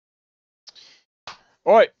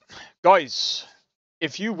Alright, guys,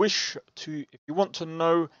 if you want to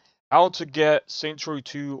know how to get Saints Row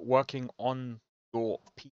 2 working on your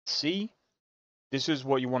PC, this is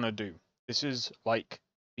what you want to do. This is like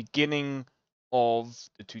beginning of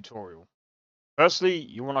the tutorial. Firstly,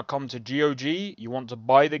 you want to come to GOG, you want to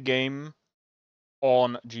buy the game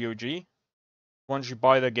on GOG. Once you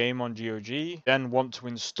buy the game on GOG, then want to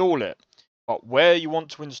install it. But where you want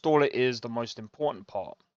to install it is the most important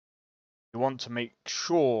part. You want to make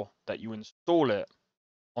sure that you install it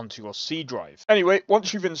onto your C drive. Anyway,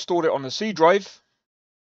 once you've installed it on the C drive,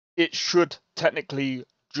 it should technically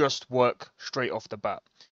just work straight off the bat.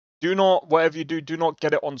 Do not, whatever you do not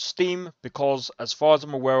get it on Steam, because as far as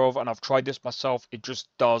I'm aware of, and I've tried this myself, it just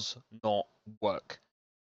does not work.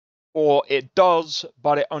 Or it does,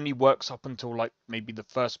 but it only works up until like maybe the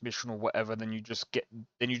first mission or whatever, then you just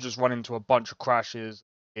run into a bunch of crashes,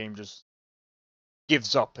 the game just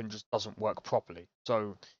gives up and just doesn't work properly.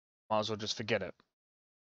 So might as well just forget it.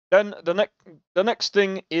 Then the next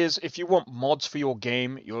thing is if you want mods for your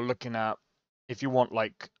game, you're looking at if you want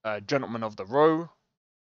like Gentlemen of the Row,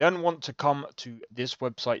 then want to come to this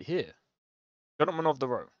website here, Gentlemen of the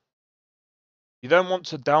Row. You then want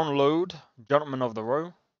to download Gentlemen of the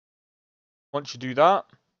Row. Once you do that,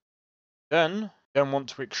 then want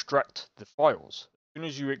to extract the files. As soon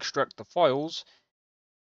as you extract the files,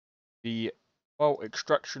 the file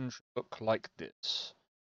extraction should look like this.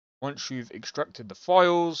 Once you've extracted the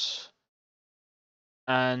files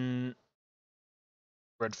and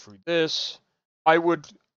read through this, I would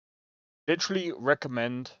literally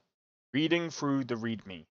recommend reading through the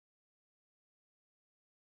README.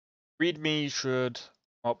 README should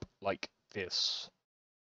up like this.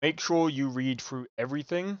 Make sure you read through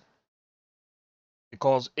everything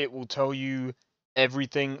because it will tell you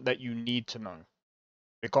everything that you need to know.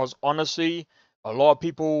 Because honestly, a lot of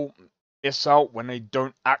people miss out when they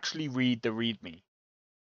don't actually read the README.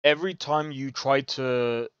 Every time you try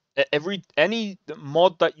to any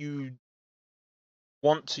mod that you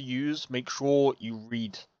want to use, make sure you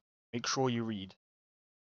read. Make sure you read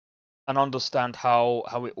and understand how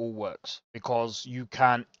it all works, because you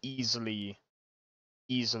can easily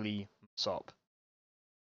mess up.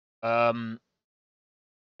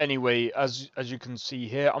 Anyway, as you can see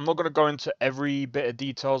here, I'm not going to go into every bit of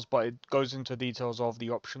details, but it goes into details of the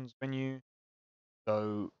options menu.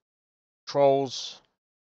 So controls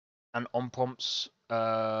and on prompts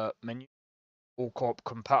menu, all co-op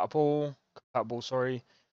compatible, sorry.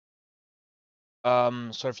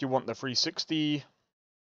 So if you want the 360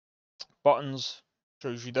 buttons,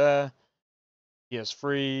 shows you there.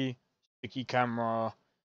 PS3, sticky camera,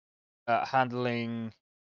 handling,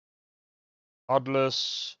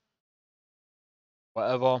 HUDless,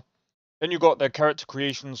 whatever. Then you got the character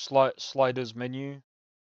creation sliders menu,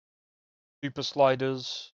 super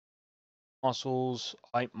sliders, muscles,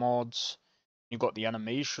 height mods. You got the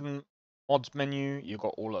animation mods menu. You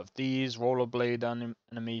got all of these rollerblade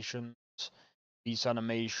animations, these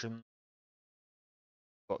animation.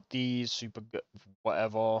 Got these super good,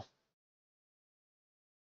 whatever.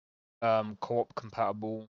 Co-op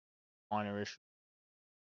compatible, minor issue.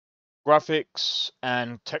 Graphics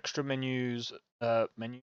and texture menus.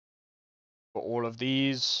 Menu. Got all of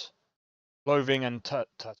these. Clothing and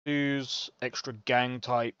tattoos. Extra gang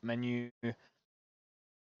type menu.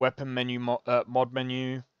 Weapon menu, mod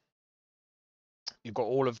menu. You've got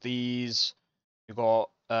all of these. You've got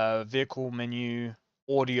vehicle menu,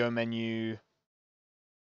 audio menu,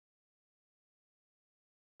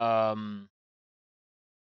 camera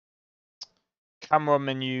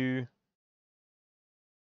menu,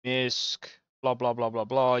 MISC, blah blah blah blah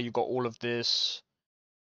blah. You got all of this.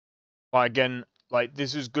 But again, like,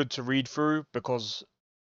 this is good to read through because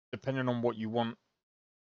depending on what you want,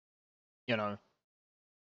 you know,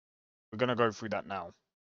 we're gonna go through that now.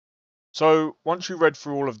 So once you read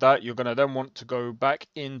through all of that, you're gonna then want to go back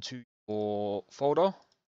into your folder.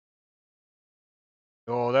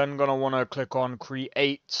 You're then gonna want to click on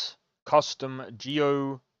Create Custom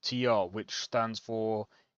GOTR, which stands for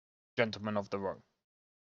Gentlemen of the Row.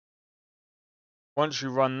 Once you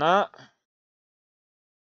run that,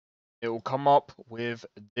 it will come up with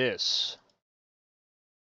this.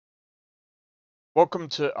 Welcome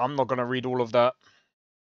to, I'm not going to read all of that.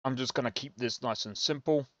 I'm just going to keep this nice and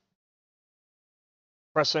simple.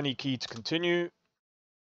 Press any key to continue.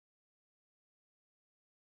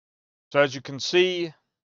 So as you can see,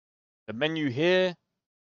 the menu here,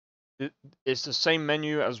 it's the same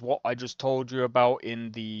menu as what I just told you about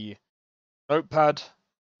in the notepad.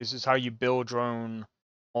 This is how you build your own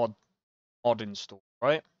mod install,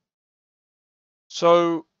 right?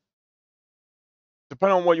 So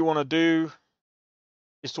depending on what you want to do,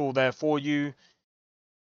 it's all there for you.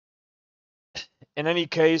 In any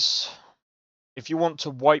case, if you want to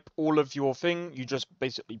wipe all of your thing, you just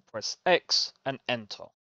basically press X and enter.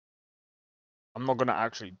 I'm not going to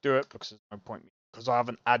actually do it because there's no point, because I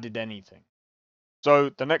haven't added anything. So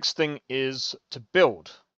the next thing is to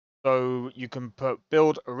build. So you can put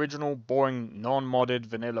build original, boring, non-modded,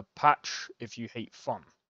 vanilla patch if you hate fun.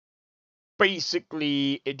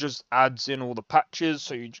 Basically, it just adds in all the patches,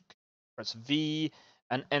 so you press V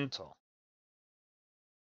and enter.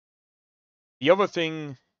 The other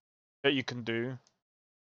thing that you can do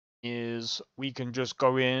is we can just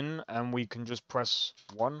go in and we can just press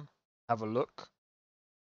 1, have a look.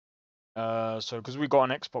 So because we got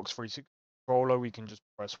an Xbox 360 controller, we can just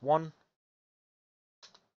press 1.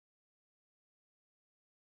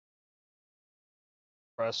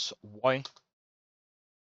 Press Y.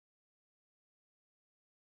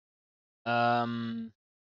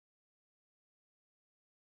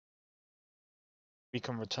 We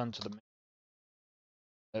can return to the menu.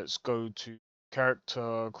 Let's go to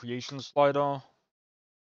character creation slider.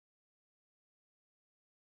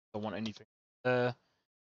 Don't want anything there.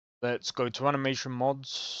 Let's go to animation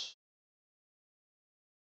mods.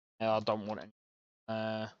 Yeah, I don't want any.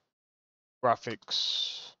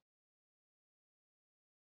 Graphics.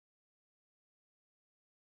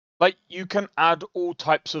 Like, you can add all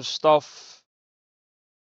types of stuff.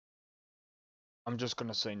 I'm just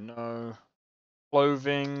gonna say no.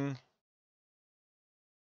 Clothing.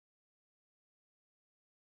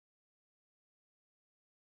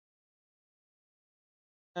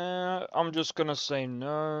 I'm just gonna say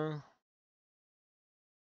no.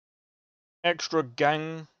 Extra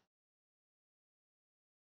gang.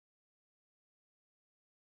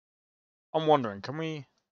 I'm wondering, can we?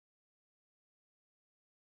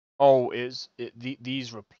 Oh,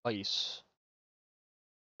 these replace?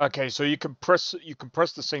 Okay, so you can press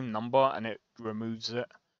the same number and it removes it.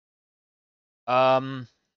 Let's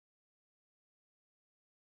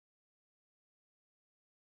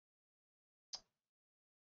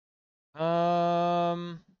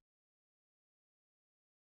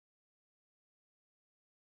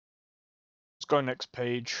go next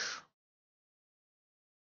page.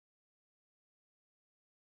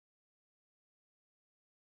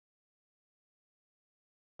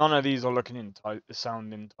 None of these are looking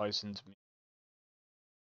sound enticing to me.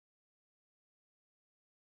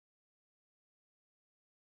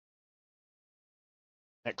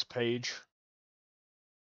 Next page.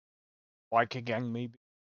 Biker gang, maybe.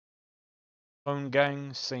 Phone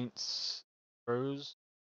gang, Saints Rose.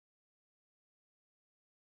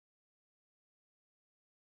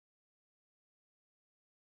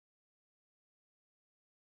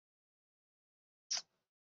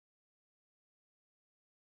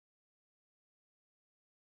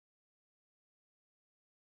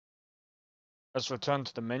 Let's return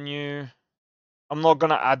to the menu. I'm not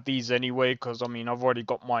gonna add these anyway, because I mean I've already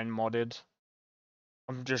got mine modded.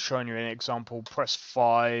 I'm just showing you an example. Press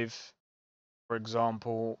 5, for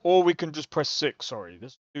example, or we can just press 6. Sorry,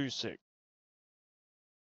 let's do 6.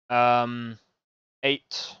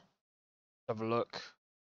 8. Have a look.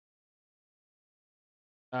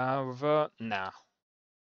 Revert. Nah.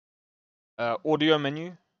 Audio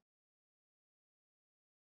menu.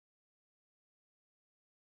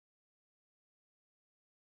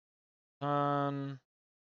 Turn.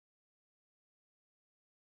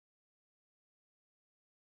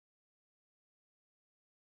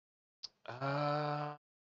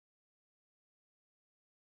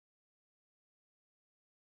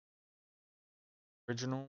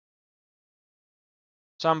 Original.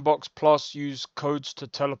 Sandbox Plus, use codes to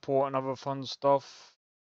teleport and other fun stuff.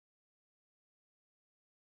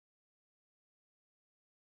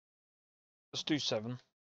 Let's do 7.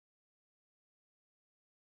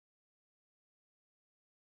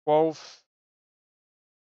 12.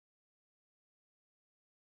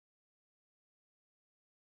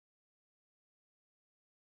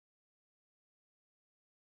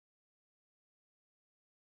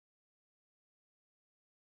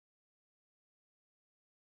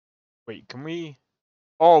 Wait, can we?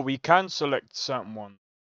 Oh, we can select certain one.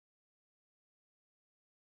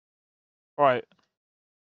 Alright.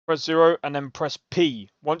 Press 0 and then press P.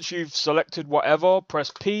 Once you've selected whatever,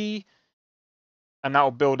 press P. And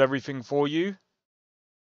that'll build everything for you.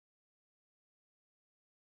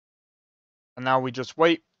 And now we just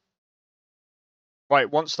wait. Right,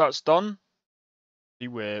 once that's done. See,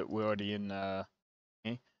 we're already in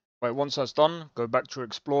Right, once that's done, go back to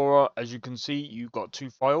Explorer. As you can see, you've got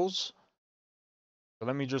 2 files. So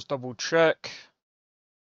let me just double check.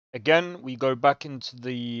 Again, we go back into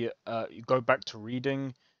the you go back to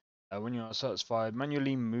reading. When you are satisfied,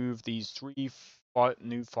 manually move these 3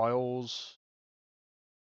 new files.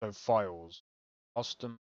 So files,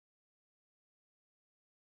 custom.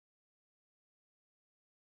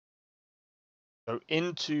 So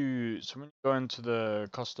when you go into the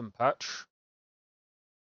custom patch,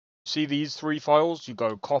 see these 3 files, you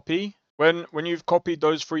go copy. When you've copied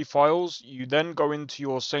those 3 files, you then go into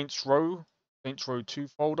your Saints Row 2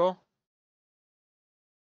 folder.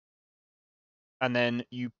 And then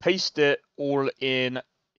you paste it all in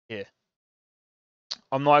here.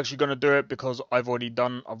 I'm not actually going to do it because I've already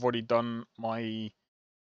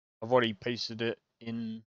pasted it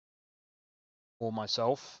in for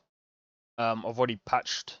myself. I've already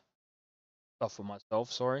patched stuff for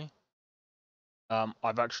myself, sorry.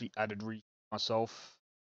 I've actually added myself,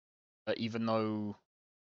 even though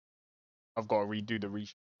I've got to redo the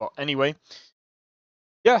reshoot. But anyway,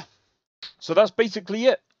 yeah. So that's basically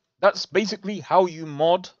it. That's basically how you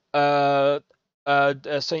mod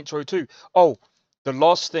Saints Row 2. Oh, the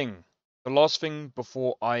last thing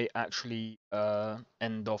before I actually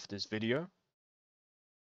end off this video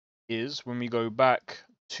is when we go back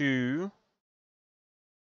to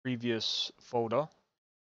previous folder.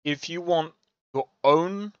 If you want your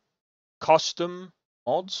own custom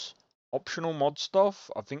mods, optional mod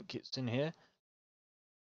stuff, I think it's in here.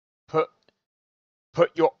 Put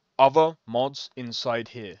your other mods inside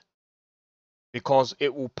here, because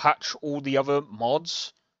it will patch all the other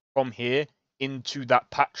mods from here into that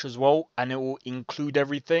patch as well, and it will include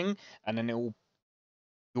everything, and then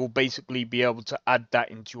you'll basically be able to add that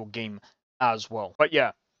into your game as well. But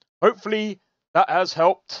yeah, hopefully that has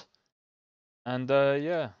helped, and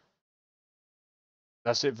yeah,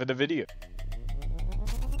 that's it for the video.